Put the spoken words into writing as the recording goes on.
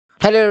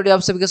Hello आप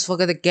सभी का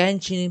स्वागत है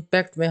गेंशिन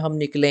इम्पैक्ट में। हम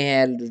निकले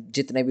हैं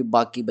जितने भी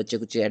बाकी बच्चे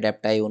कुछ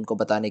अडेप्ट आए उनको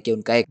बताने के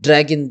उनका एक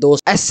ड्रैगन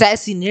दोस्त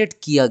असैसिनेट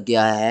किया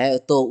गया है,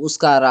 तो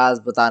उसका राज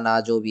बताना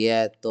जो भी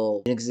है।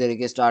 तो इस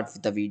तरीके स्टार्ट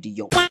विद द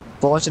वीडियो।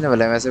 पहुंचने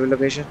वाले हैं वैसे भी,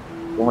 लोकेशन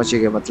पहुंच ही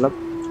गए मतलब।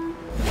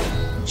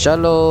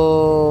 चलो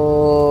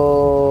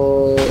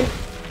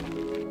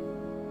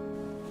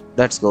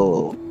लेट्स गो।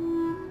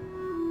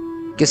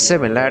 किससे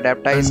मिलना है?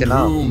 अडेप्ट आई से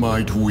ना।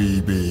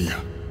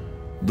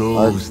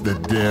 Those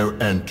that dare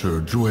enter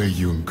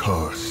Jueyun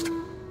Karst.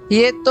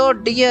 ये तो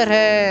डियर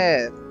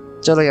है।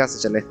 चलो यहाँ से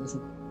चले।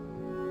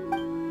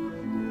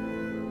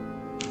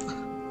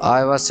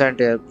 I was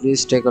sent here.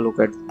 Please take a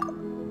look at.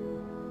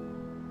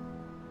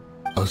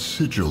 A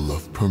sigil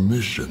of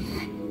permission.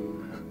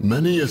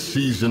 Many a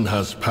season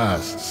has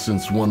passed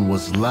since one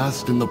was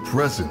last in the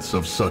presence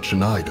of such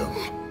an item.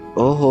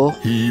 Oh.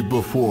 He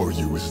before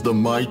you is the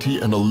mighty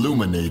and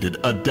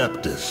illuminated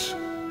Adeptus,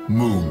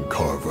 Moon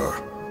Carver.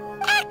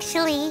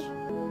 Actually,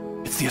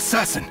 it's the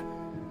assassin.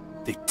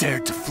 They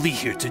dared to flee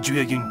here to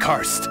Jueyun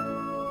Karst.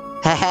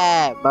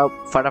 मैं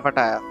फटाफट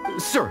आया।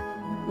 Sir,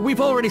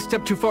 we've already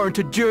stepped too far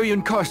into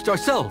Jueyun Karst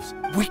ourselves.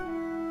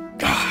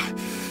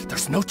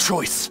 There's no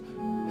choice.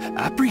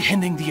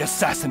 Apprehending the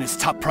assassin is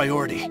top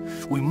priority.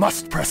 We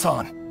must press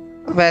on.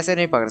 वैसे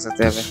नहीं पकड़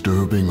सकते हमें।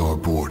 Disturbing our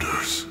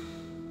borders.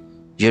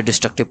 ये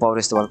destructive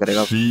power इस्तेमाल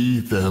करेगा। See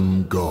them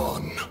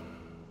gone.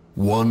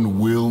 One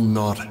will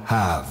not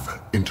have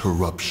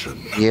interruption.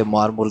 ये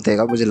मार मूल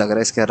देगा, मुझे लग रहा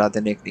है इसके हराते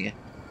नहीं है।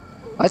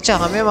 अच्छा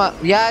हमें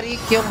यार ये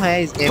क्यों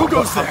है इस गेम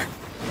को?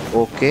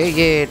 ओके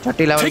ये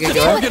 30 लेवल के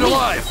जो है।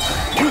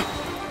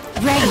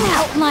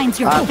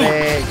 अबे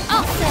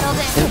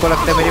इनको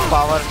लगता है मेरी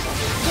पावर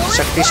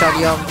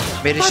शक्तिशाली, हम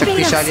मेरी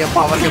शक्तिशाली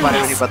पावर के बारे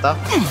में नहीं पता।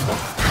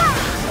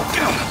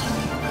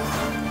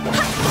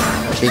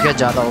 ठीक है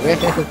ज्यादा हो गए।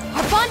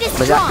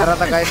 मजाक कर रहा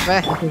था गाइस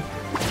मैं।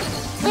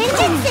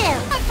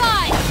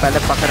 पहले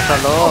पकड़ कर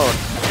लो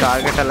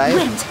टारगेट अलाइव।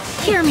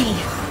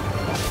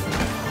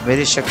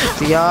 मेरी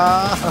शक्तियाँ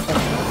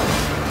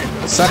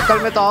सर्कल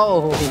में तो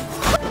आओ।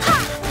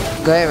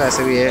 गए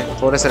वैसे भी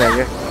है, थोड़े से रह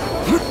गए।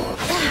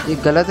 ये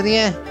गलत नहीं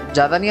है,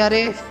 ज्यादा नहीं आ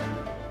रहे।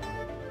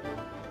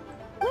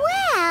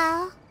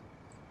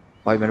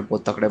 भाई मैंने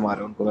बहुत तकड़े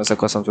मारे उनको, वैसे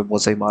कसम से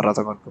बहुत सही मार रहा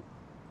था मैं उनको।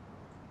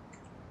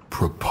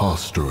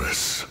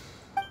 Preposterous.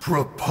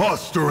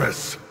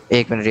 Preposterous.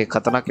 एक मिनट, ये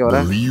खतरनाक क्यों हो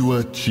रहा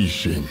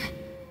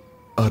है?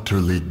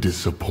 Utterly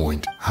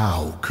disappoint. How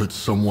could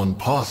someone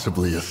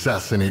possibly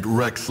assassinate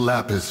Rex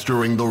Lapis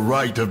during the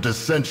rite of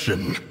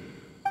dissension?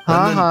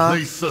 And then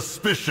place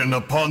suspicion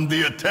upon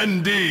the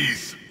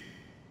attendees?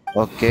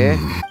 Okay.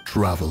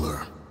 Traveler,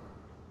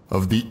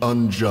 of the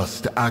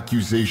unjust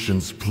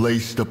accusations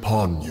placed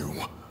upon you,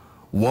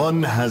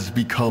 one has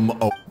become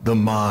the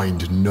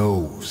mind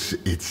knows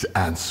its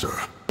answer.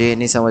 ये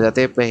नहीं समझ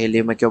आते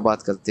पहेली में क्यों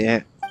बात करते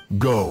हैं।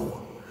 Go,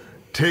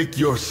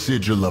 take your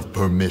sigil of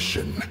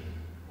permission.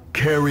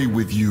 Carry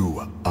with you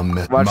a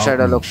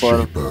mountain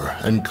shaper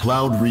and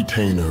cloud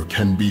retainer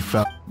can be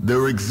found.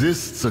 There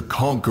exists a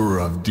conqueror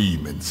of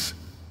demons,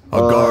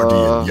 a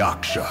guardian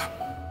Yaksha.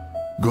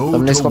 Go to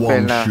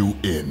Wangshu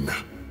Inn.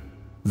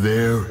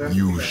 There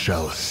you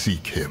shall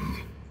seek him.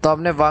 तो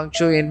हमने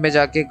वांगशू इन में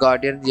जाके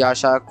guardian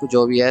याशा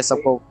जो भी है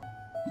सबको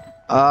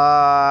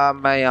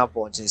मैं यहाँ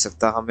पहुँच नहीं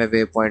सकता, हमें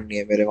वे पॉइंट नहीं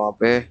है मेरे वहाँ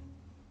पे।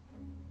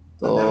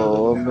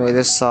 तो मेरे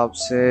हिसाब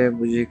से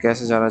मुझे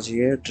कैसे जाना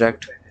चाहिए?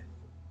 डायरेक्ट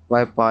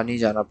भाई पानी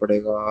जाना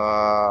पड़ेगा।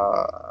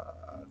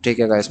 ठीक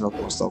है गाइस मैं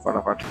पहुंचता हूँ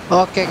फटाफट।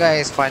 ओके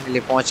गाइस फाइनली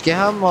पहुंच गए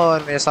हम, और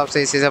मेरे हिसाब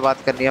से इसी से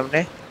बात करनी है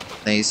हमने।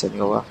 नहीं इससे नहीं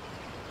होगा।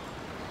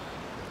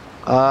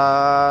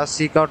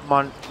 सीक आउट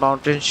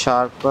माउंटेन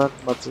शार्पर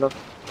मतलब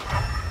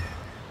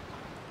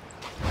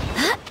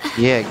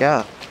ये है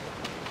क्या?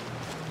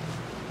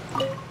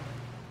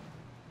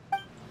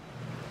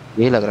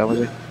 यही लग रहा है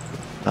मुझे।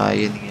 हाँ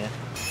ये नहीं है।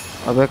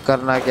 अबे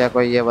करना क्या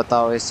कोई ये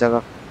बताओ इस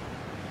जगह।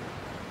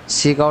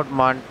 Seek out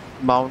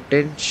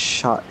mountain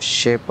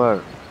shaper.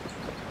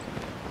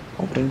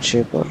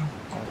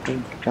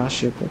 Mountain क्या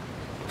शेपर?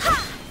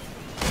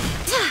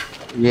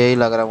 यही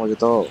लग रहा है मुझे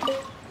तो।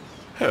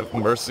 Have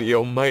mercy,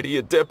 O mighty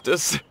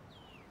Adeptus.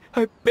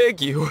 I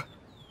beg you,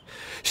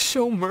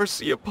 show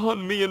mercy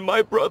upon me and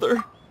my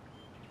brother.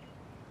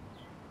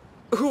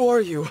 Who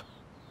are you?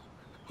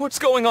 What's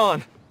going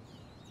on?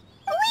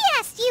 We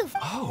asked you.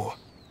 Oh,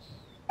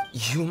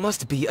 you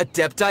must be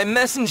Adepti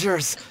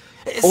messengers.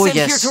 Oh, sent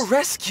yes. here to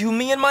rescue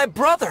me and my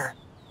brother.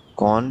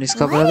 कौन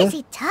इसका brother? brother? What is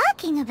he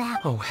talking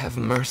about? Oh, have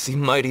mercy,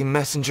 mighty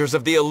messengers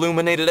of the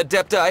illuminated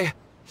Adepti.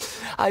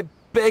 I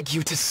beg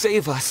you to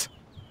save us.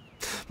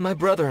 My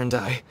brother and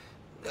I,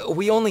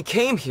 we only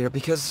came here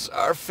because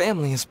our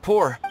family is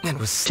poor and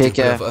was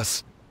stupid of us.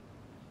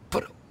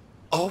 But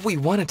all we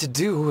wanted to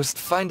do was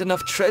find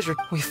enough treasure.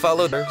 We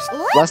followed her.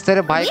 बस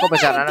तेरे भाई को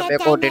बचाना ना,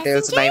 मेरे को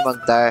details नहीं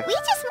मांगता है।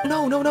 No,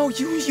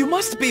 you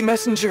must be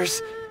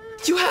messengers.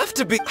 You have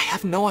to be. I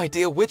have no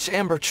idea which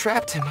amber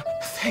trapped him.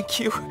 Thank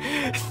you.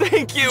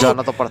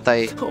 जाना तो पड़ता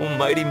ही।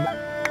 Almighty.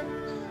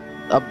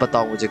 अब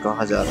बताओ मुझे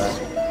कहाँ जा रहा है?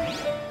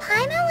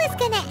 Paimon was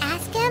gonna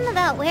ask him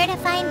about about where to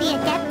find the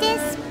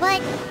Adeptus,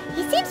 but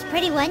he seems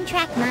pretty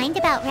one-track mind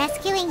about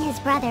rescuing his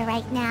brother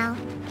right now.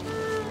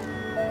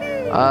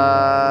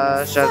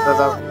 Shut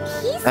up.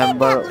 He said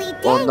Amber that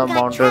Li on Deng the got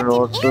mountain trapped in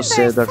road to amber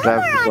save the somewhere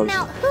trapped on people.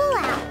 Mount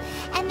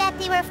Hulao, and that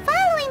they were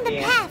following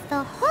the path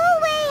the whole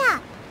way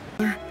up.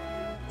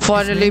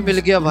 Finally मिल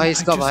गया भाई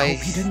इसका भाई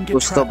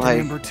कुछ तो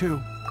भाई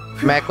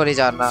मैं को नहीं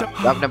जानना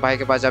अपने भाई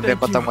के पास जा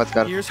बेपता मत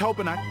कर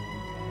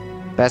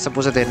पैसे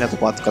पूसे देने तो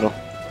बात करो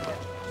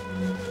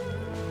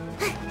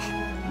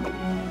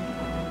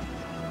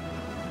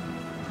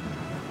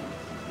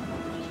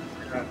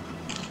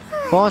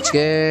पहुंच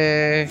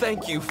गए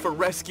Thank you for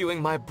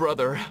rescuing my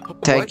brother.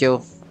 Thank What?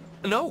 you.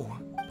 No.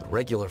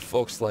 Regular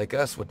folks like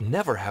us would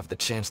never have the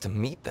chance to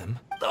meet them.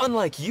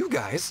 Unlike you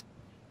guys.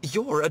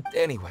 You're a...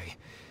 Anyway.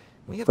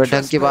 We have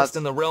trespassed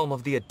in the realm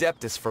of the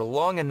Adeptus for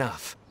long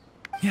enough.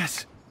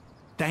 Yes.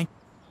 Thank...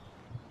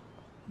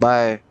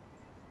 Bye.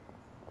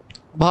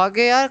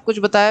 भागे यार कुछ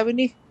बताया भी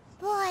नहीं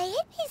Boy,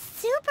 it'd be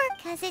super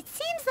cause it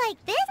seems like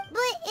this,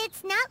 but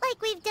it's not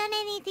like we've done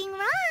anything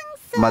wrong,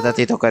 so... मदद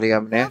ही तो करी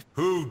हमने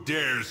Who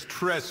dares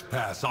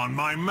trespass on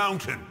my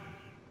mountain?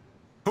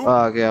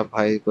 आ गया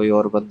भाई कोई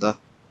और बंदा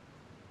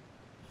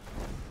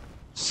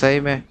सही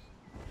में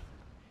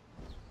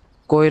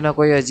कोई ना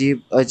कोई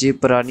अजीब अजीब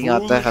प्राणी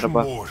आता है हर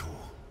बार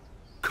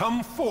Come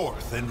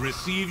forth and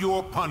receive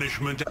your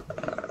punishment.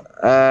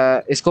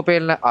 इसको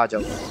पेलना आ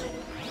जाओ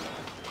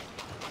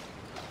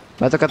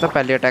मैं तो कहता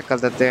पहले अटैक कर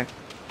देते हैं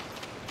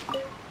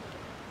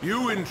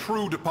You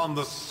intrude upon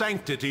the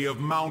sanctity of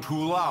Mount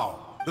Hulao.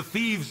 The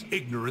thieves'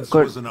 ignorance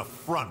was an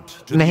affront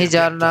to नहीं the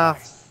जानना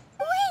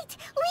Wait,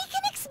 we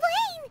can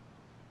explain.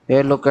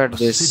 Hey, look at A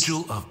this.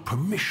 sigil of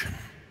permission.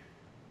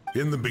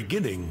 In the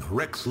beginning,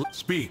 Rex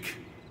speak.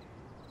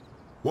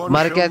 One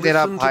मर shall गया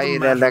तेरा listen to भाई the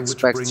matter relax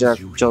which pack brings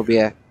you जो भी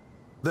here. है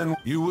Then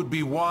you would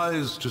be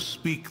wise to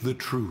speak the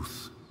truth.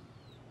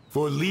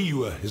 For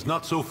Liyue is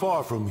not so far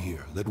from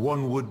here that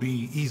one would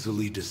be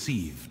easily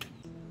deceived.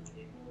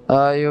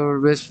 You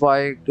wish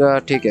fight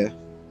ठीक है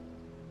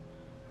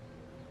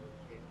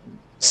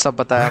सब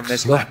बताया हमने Rex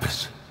इसको Lapis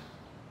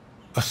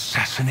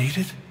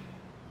assassinated?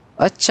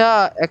 अच्छा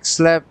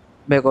एक्सलैप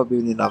मेरे को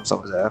भी नहीं नाम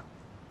समझ आया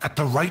At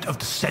the rite of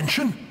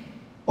dissension?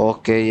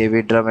 Okay ये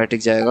भी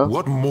ड्रामेटिक जाएगा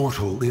What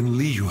mortal in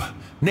Liyue,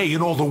 nay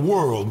in all the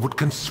world, would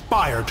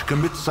conspire to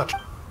commit such...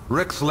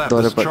 Rex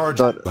Lapis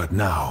charged... But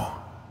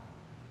now...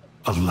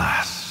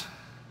 Alas...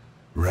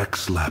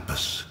 Rex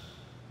Lapis...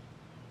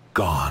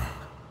 gone.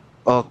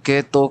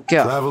 Okay तो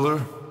क्या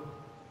Traveler,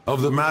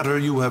 of the matter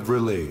you have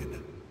relayed,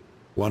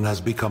 one has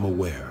become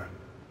aware.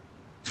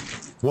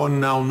 One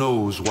now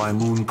knows why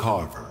Moon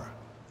Carver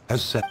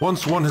has said...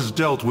 Once one has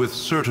dealt with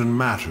certain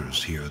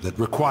matters here that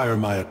require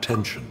my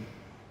attention.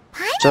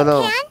 चलो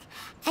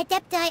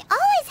Adepti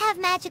always have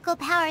magical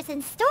powers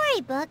in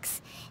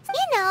storybooks.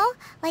 You know,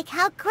 like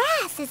how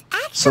grass is so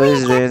actually...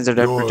 is Rain's Your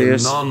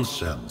adapters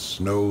nonsense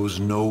knows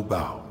no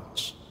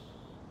bounds.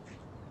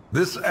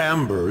 This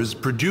amber is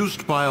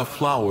produced by a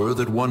flower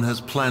that one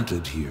has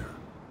planted here,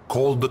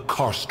 called the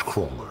karst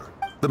crawler.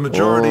 The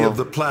majority of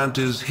the plant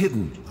is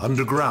hidden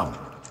underground.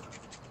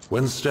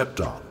 When stepped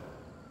on,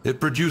 it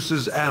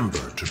produces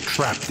amber to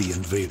trap the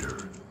invader.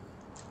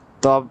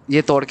 तो अब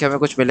ये तोड़ के हमें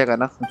कुछ मिलेगा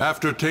ना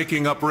After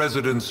taking up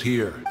residence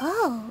here,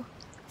 Oh,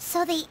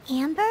 so the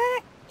amber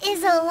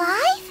is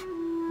alive?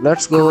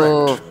 Let's go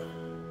Correct.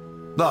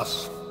 Thus,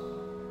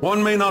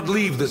 one may not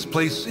leave this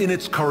place in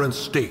its current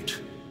state.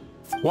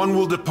 One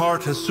will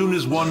depart as soon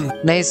as one...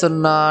 नहीं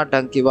सुनना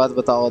ढंग की बात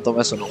बताओ तो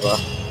मैं सुनूंगा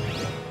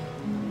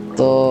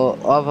तो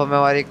अब हमें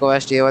हमारी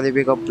क्वेस्ट ये वाली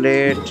भी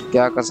कंप्लीट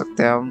क्या कर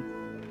सकते हैं हम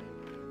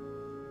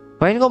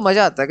भाई इनको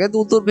मजा आता है क्या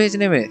दूर दूर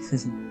भेजने में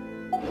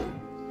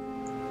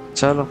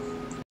चलो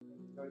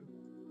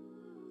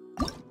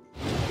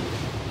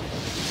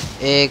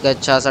एक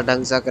अच्छा सा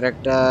ढंग सा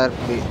करेक्टर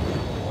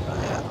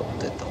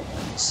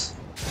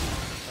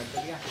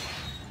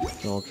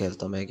क्यों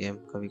खेलता मैं गेम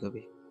कभी कभी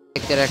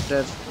एक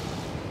करेक्टर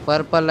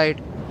पर्पल लाइट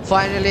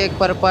फाइनली एक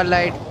पर्पल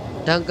लाइट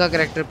ढंग का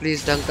करेक्टर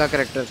प्लीज ढंग का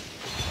करेक्टर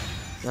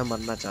मैं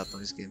मरना चाहता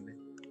हूँ इस गेम में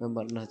मैं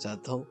मरना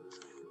चाहता हूँ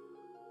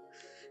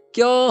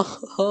क्यों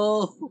हो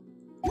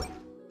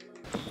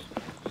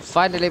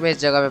फाइनली मैं इस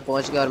जगह पे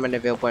पहुंच गया और मैंने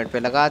व्यू पॉइंट पे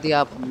लगा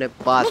दिया अब हमने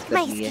बात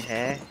कर ली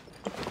है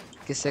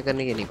किससे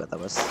करनी है नहीं पता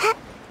बस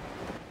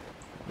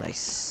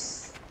नाइस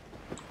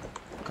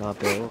कहाँ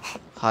पे हो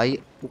हाई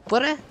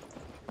ऊपर है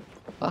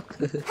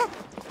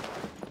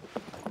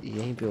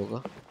यहीं पे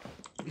होगा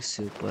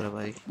इससे ऊपर है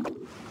भाई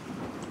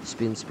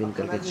स्पिन स्पिन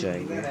करके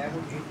जाएंगे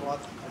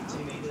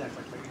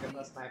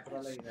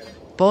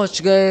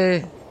पहुंच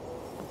गए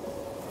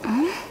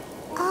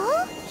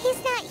Oh, he's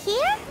not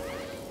here?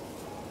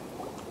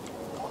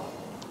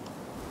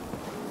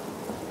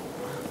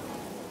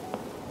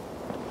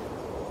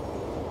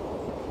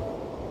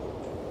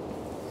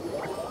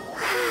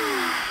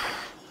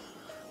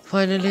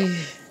 Finally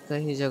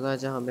कहीं जगह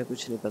जहाँ हमें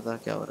कुछ नहीं पता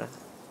क्या हो रहा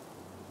है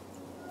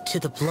To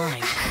the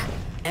blind,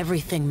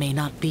 everything may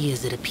not be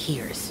as it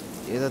appears.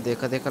 ये तो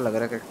देखा देखा लग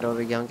रहा है करेक्टर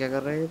और यहाँ क्या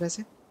कर रहे हैं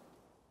वैसे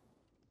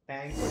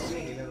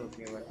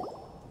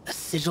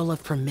A sigil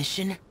of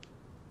permission?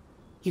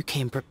 You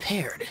came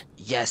prepared.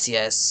 Yes,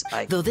 yes.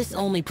 Though this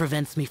only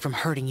prevents me from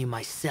hurting you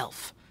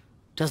myself.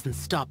 Doesn't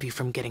stop you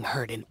from getting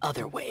hurt in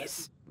other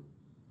ways.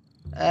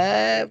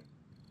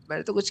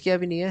 मैंने तो कुछ किया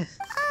भी नहीं है.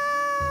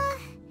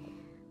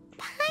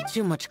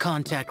 Too much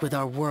contact with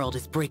our world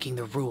is breaking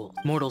the rule.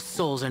 Mortal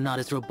souls are not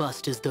as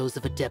robust as those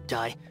of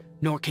Adepti,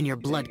 nor can your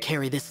blood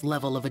carry this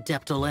level of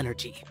adeptal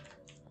energy.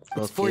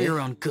 It's for your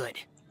own good.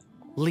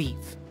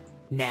 Leave.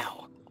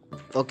 Now.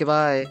 Okay,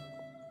 bye.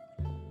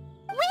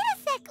 Wait a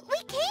sec, we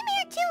came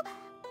here to...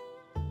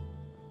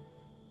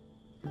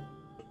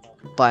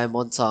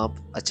 पाइमोन सांप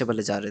अच्छे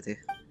भले जा रहे थे.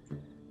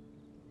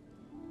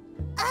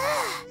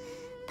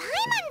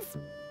 Paimon's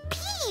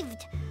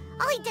peeved.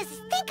 All he does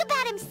is think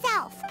about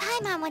himself.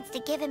 Paimon wants to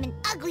give him an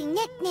ugly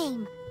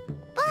nickname.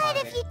 But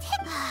if you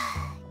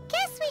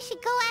guess we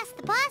should go ask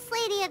the boss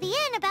lady of the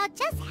inn about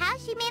just how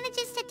she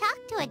manages to talk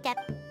to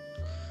Adept.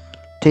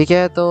 ठीक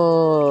है, तो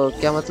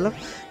क्या मतलब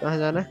कहाँ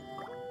जाना है?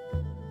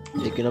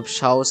 लेकिन अब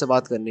शाओ से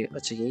बात करनी है.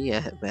 अच्छा यही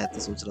है. मैं तो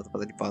सोच रहा था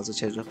पता नहीं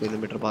 500-600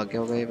 किलोमीटर भाग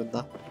गया होगा ये बंदा.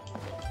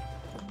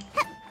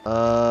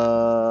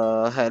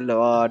 हेलो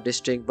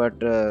डिस्ट्रिक्ट बट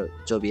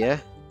जो भी है.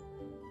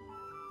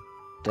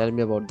 Tell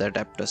me about the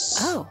adeptus.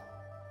 Oh,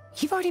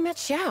 you've already met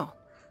Xiao.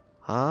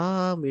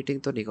 हाँ, मीटिंग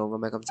तो नहीं कहूँगा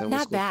मैं कम से कम.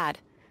 Not bad.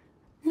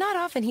 Not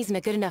often he's in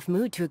a good enough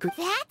mood to agree.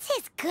 That's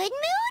his good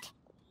mood?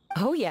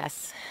 Oh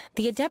yes,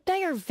 the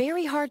Adepti are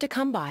very hard to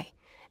come by.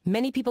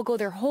 Many people go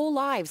their whole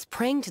lives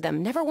praying to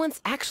them, never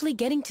once actually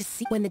getting to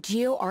see. When the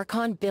Geo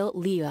Archon built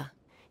Liyue,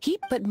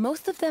 but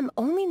most of them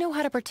only know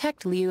how to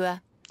protect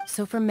Liyue.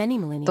 So for many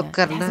millennia, it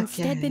has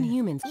instead been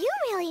humans. You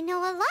really know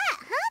a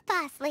lot, huh,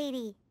 boss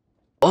lady?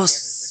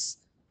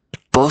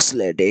 Boss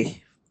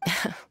lady.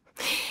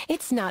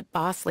 It's not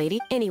boss lady.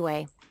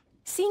 Anyway,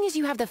 seeing as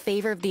you have the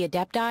favor of the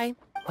Adepti,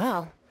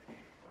 well,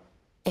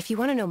 if you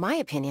want to know my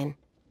opinion,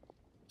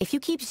 if you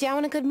keep Xiao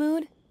in a good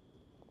mood,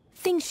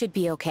 things should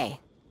be okay.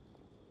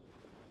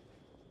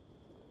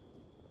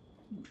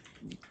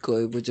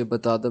 कोई मुझे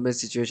बता दो मैं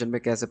situation में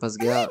कैसे फंस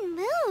गया. Good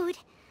mood?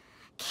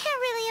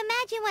 Can't really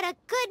imagine what a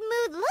good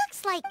mood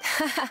looks like.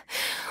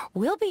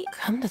 Will be.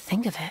 Come to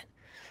think of it,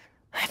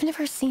 I've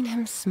never seen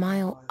him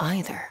smile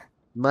either.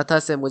 माथा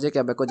से मुझे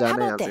क्या मैं को How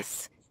जाना है about यहाँ से.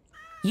 this?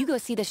 You go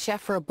see the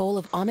chef for a bowl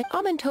of almond.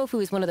 Almond tofu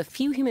is one of the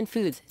few human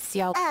foods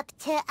Xiao. Up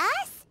to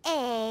us,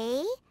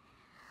 eh?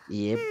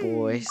 ये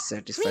boy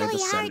satisfy the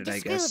Really hard salad to I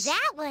screw guess.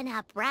 that one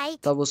up,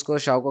 right? तब उसको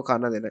Shao को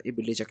खाना देना. ये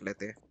बिल्ली चख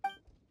लेते हैं.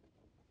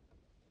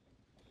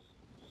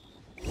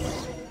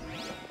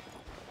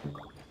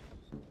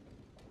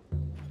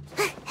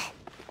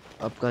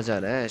 अब कहाँ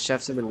जाना है?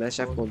 शेफ से मिलना है.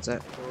 शेफ कौन सा है?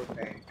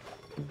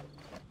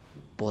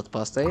 बहुत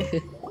पास था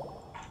ये.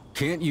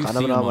 Can't you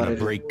see I'm on a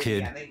break,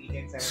 kid?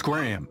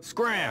 Scram!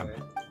 Scram!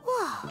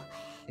 Whoa.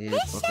 ये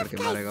This पकड़ chef के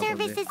guy's मारेगा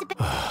service मुझे. is a bit...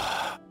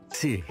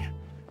 See,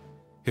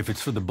 if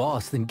it's for the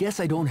boss, then guess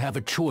I don't have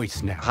a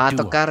choice now, हाँ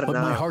तो do I? कर But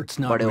ना. my heart's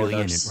not बड़े really in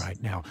orders. it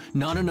right now.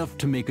 Not enough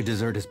to make a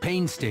dessert as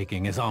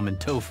painstaking as almond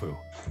tofu.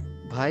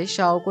 भाई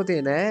Shao को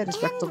देना है.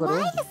 Respect तो And करो.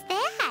 why is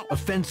that? A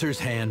fencer's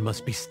hand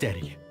must be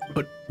steady,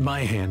 but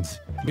my hands,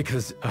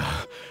 because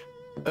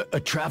a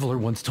traveler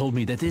once told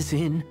me that this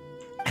inn,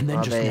 and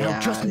then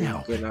just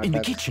now, in the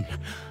kitchen,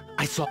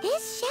 I saw...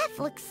 This chef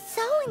looks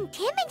so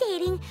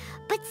intimidating,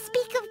 but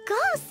speak of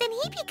ghosts and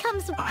he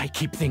becomes... I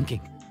keep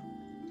thinking,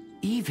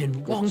 even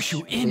Wangshu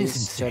Inn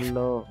isn't safe.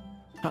 चलो.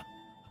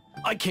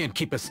 I can't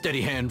keep a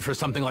steady hand for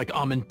something like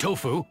almond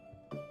tofu.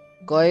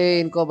 कोई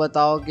इनको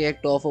बताओ कि एक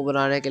tofu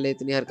बनाने के लिए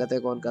इतनी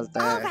हरकतें कौन करता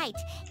All है. right,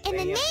 in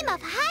the name of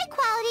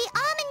high-quality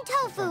almond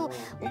tofu.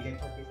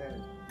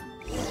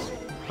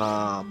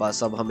 हाँ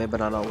बस अब हमें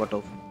बनाना होगा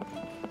टोफू.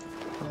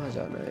 कहाँ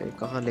जाना है?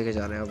 कहाँ लेके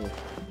जाना है अब?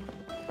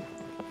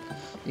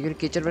 लेकिन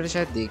किचन मैंने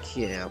शायद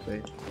देखी है यहाँ पे.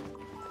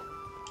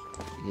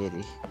 ये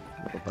रही.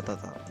 मेरे को पता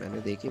था.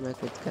 मैंने देखी. मैं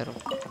खुद कह रहा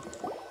हूँ.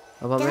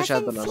 अब हमें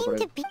शायद Doesn't बनाना seem to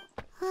पड़ेगा. be...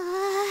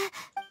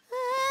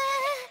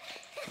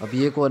 अब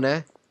ये कौन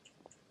है?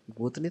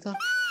 भूत नहीं था?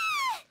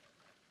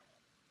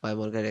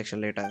 पाइमोन का रिएक्शन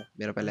लेट आया.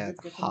 मेरा पहले आया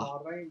था.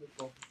 हाँ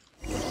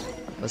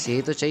बस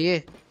यही तो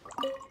चाहिए.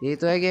 यही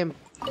तो है गेम.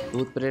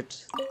 भूत प्रेत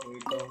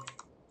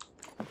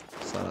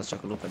सारा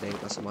चक लूं पहले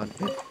इनका सामान.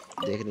 फिर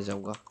देखने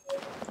जाऊंगा.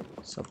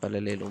 सब पहले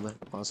ले लूं मैं.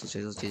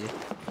 500-600 चीजें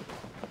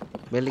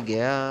मिल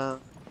गया.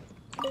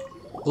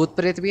 भूत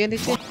प्रेत भी है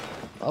नीचे.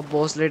 अब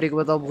बॉस लेडी को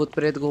बताओ भूत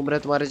प्रेत घूम रहे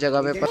तुम्हारे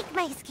जगह पे. Make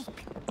my escape.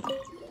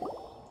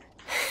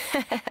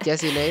 क्या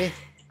सीन है ये?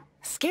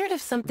 Scared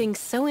of something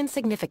so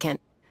insignificant.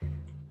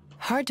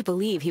 Hard to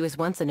believe he was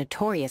once a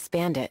notorious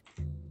bandit.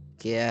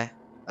 क्या है?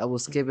 अब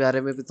उसके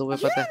बारे में भी तुम्हें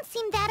You पता है? don't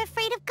seem that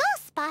afraid of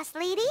ghosts, boss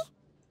lady.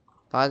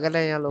 पागल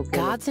है यहाँ लोग.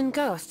 Gods and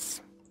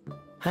ghosts.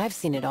 I've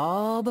seen it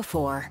all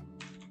before.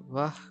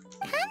 वाह.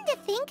 Come to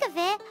think of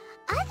it,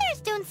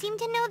 others don't seem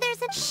to know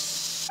there's a...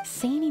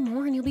 Say any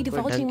more and you'll be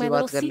divulging my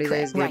little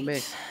secret.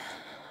 Right.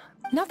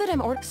 Not that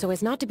I'm so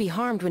as not to be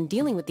harmed when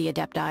dealing with the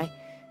Adepti.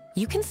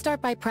 You can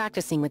start by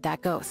practicing with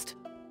that ghost.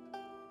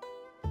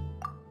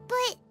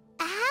 But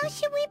how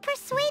should we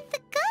persuade the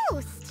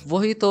ghost?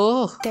 वही तो।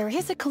 There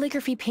is a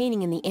calligraphy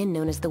painting in the inn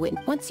known as the Wit.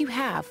 Once you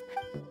have.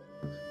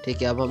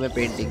 ठीक है, अब हमें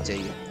painting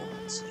चाहिए।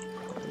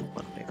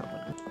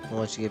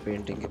 पहुंच गए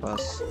painting के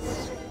पास।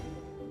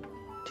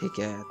 ठीक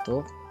है, तो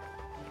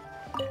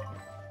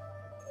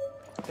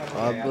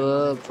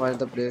अब find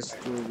the place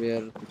to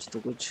where कुछ तो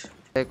कुछ।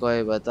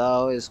 कोई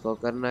बताओ इसको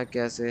करना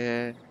कैसे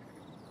है?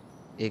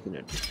 एक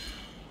minute.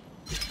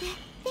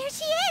 There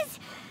she is.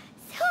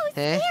 So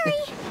है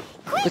scary.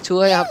 कुछ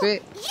हुआ यहाँ पे?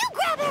 You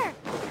grab her.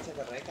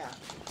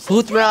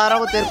 भूत में आ रहा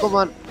हूँ तेरे को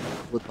मान।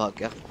 भूत भाग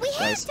गया। We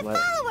have to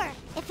follow her.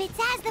 If it's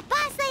as the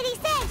boss lady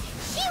said,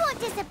 she won't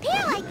disappear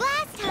like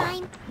last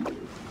time.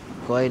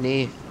 कोई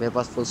नहीं, मेरे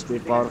पास फुल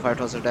स्पीड पावर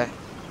फाइट हो सकता है।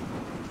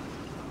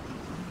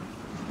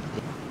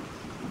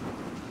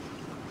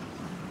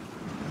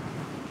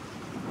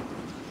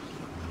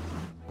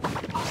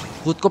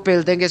 भूत को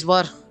पेल देंगे इस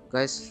बार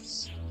गाइस।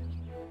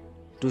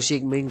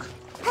 टूशिंग मिंग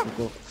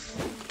को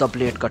the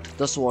blade cut,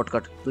 the sword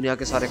cut, दुनिया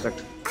के सारे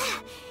cut.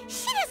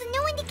 She doesn't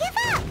know when to give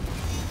up.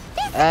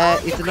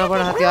 इतना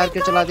बड़ा हथियार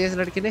क्यों चला दिया इस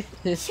लड़की ने?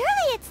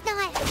 Surely it's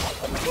not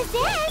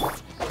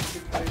possessed.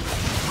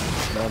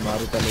 मैं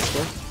मारूं पहले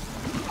इसको।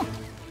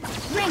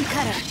 Ring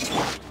cutter.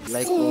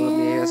 लाइक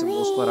ये ऐसे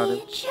उसको हरा दे।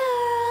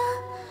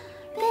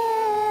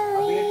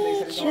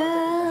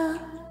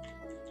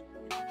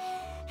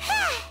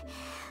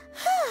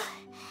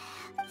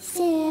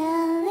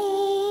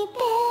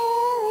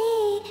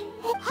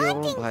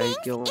 क्यों भाई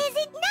क्यों?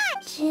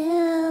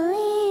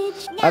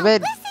 अबे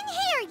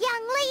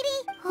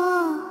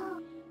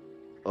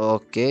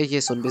ओके, ये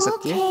सुन भी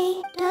सकती है।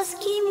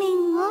 Dusky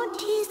Ming won't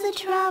tease the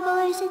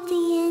travelers at the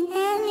inn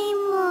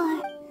anymore.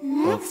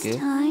 Next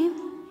time,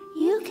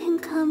 you can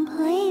come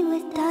play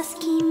with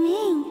Dusky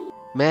Ming.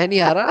 मैं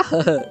नहीं आ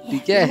रहा।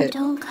 ठीक है। If you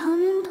don't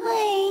come and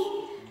play,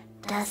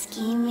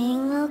 Dusky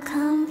Ming will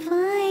come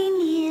find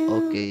you.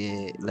 Okay,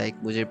 ये like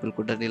मुझे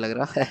बिल्कुल डर नहीं लग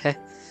रहा है।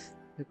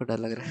 मेरे को डर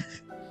लग रहा है।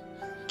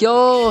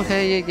 क्यों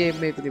है ये गेम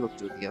में इतनी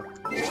बकचोदियाँ?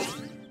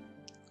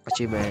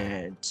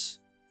 अचीवमेंट्स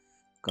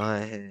कहाँ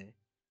है?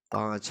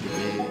 5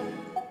 रुपए।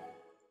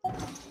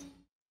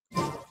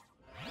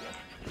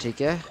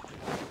 ठीक है,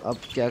 अब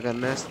क्या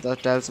करना है?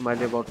 Tell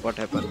smiley about what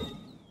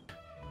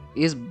happened.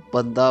 इस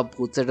बंदा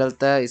भूत से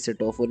डरता है, इससे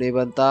टोफू नहीं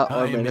बनता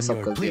और मैंने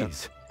सब कर दिया।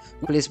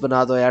 प्लीज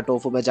बना दो यार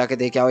टोफू, में जाके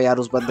देख आओ यार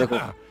उस बंदे को।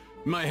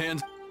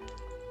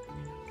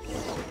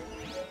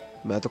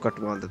 मैं तो कट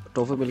मार देता।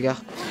 टोफू मिल गया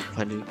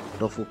फाइनली,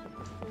 टोफू।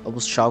 अब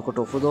उस शाव को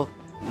टोफू दो,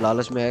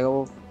 लालच में आएगा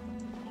वो।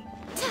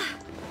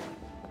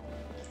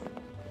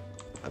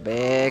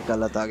 अबे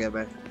गलत आ गया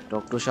मैं।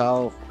 Talk to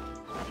Shaw.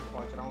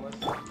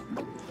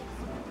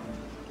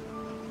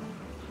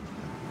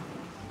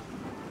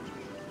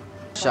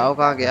 शाव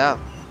कहाँ गया?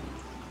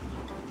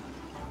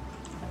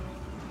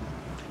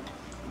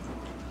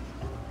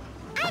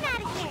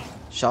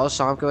 शाव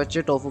शाम के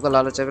बच्चे, टोफू का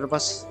लालच है मेरे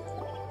पास।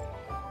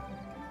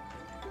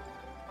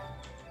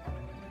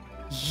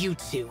 You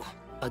two.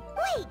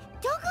 Wait,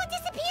 don't go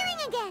disappearing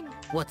again.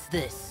 What's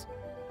this?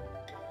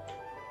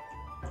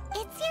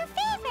 It's your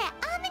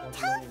favorite almond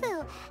tofu,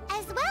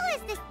 as well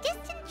as this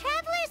distant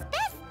traveler's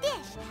best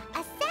dish,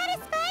 a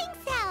satisfying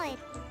salad.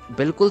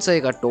 बिल्कुल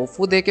सही कहा।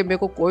 टोफू देके मेरे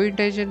को कोई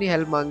इंटेंशन नहीं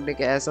हेल्प मांगने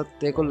का, ऐसा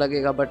तेरे को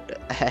लगेगा, बट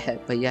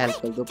भैया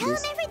हेल्प कर दो Tell please.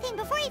 him everything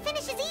before he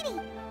finishes eating.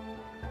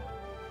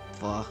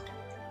 वाह,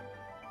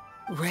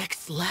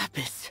 Rex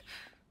Lapis.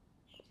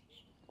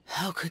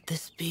 How could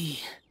this be?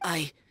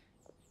 I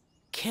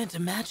can't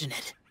imagine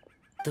it.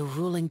 The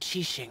ruling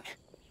Qixing.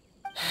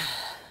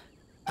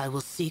 I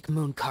will seek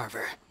Moon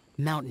Carver,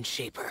 Mountain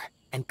Shaper,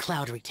 and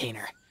Cloud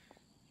Retainer.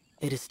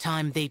 It is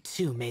time they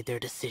too made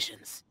their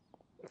decisions.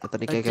 पता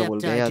नहीं क्या क्या बोल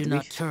गया ये Adepti do आदमी।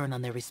 not turn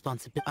on their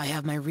responsibility. I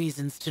have my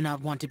reasons to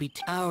not want to be.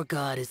 Our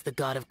god is the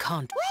god of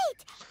contact.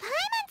 Wait,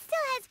 Paimon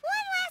still has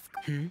one last.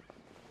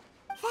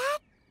 That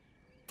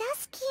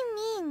Dusky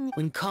Ming.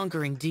 When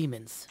conquering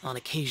demons,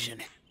 on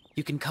occasion,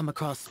 you can come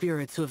across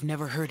spirits who have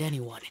never hurt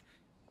anyone,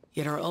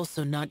 yet are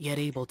also not yet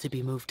able to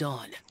be moved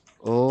on.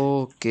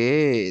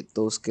 Okay,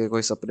 तो उसके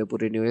कोई सपने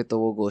पूरे नहीं हुए तो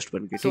वो ghost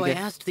बन गई। So ठीक I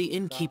है। asked the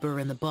innkeeper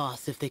and the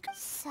boss if they could.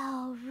 So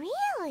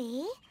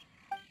really?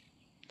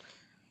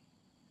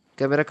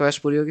 क्या मेरा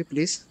क्वेस्ट पूरी होगी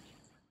प्लीज?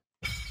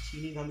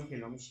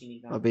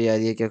 अबे यार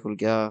ये क्या खुल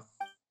गया?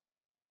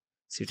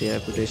 सिटी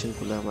रेपुटेशन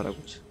खुला हमारा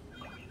कुछ।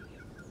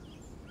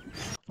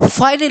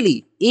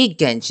 फाइनली एक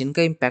गेंशिन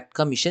का इम्पैक्ट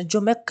का मिशन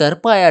जो मैं कर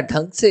पाया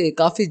ढंग से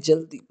काफी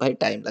जल्दी। भाई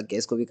टाइम लग गया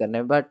इसको भी करने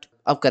में, बट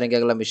अब करेंगे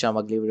अगला मिशन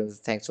अगली वीडियो में।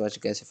 Thanks for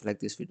watching guys. If you like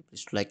this video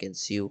please like and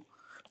C you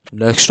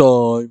next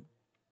time.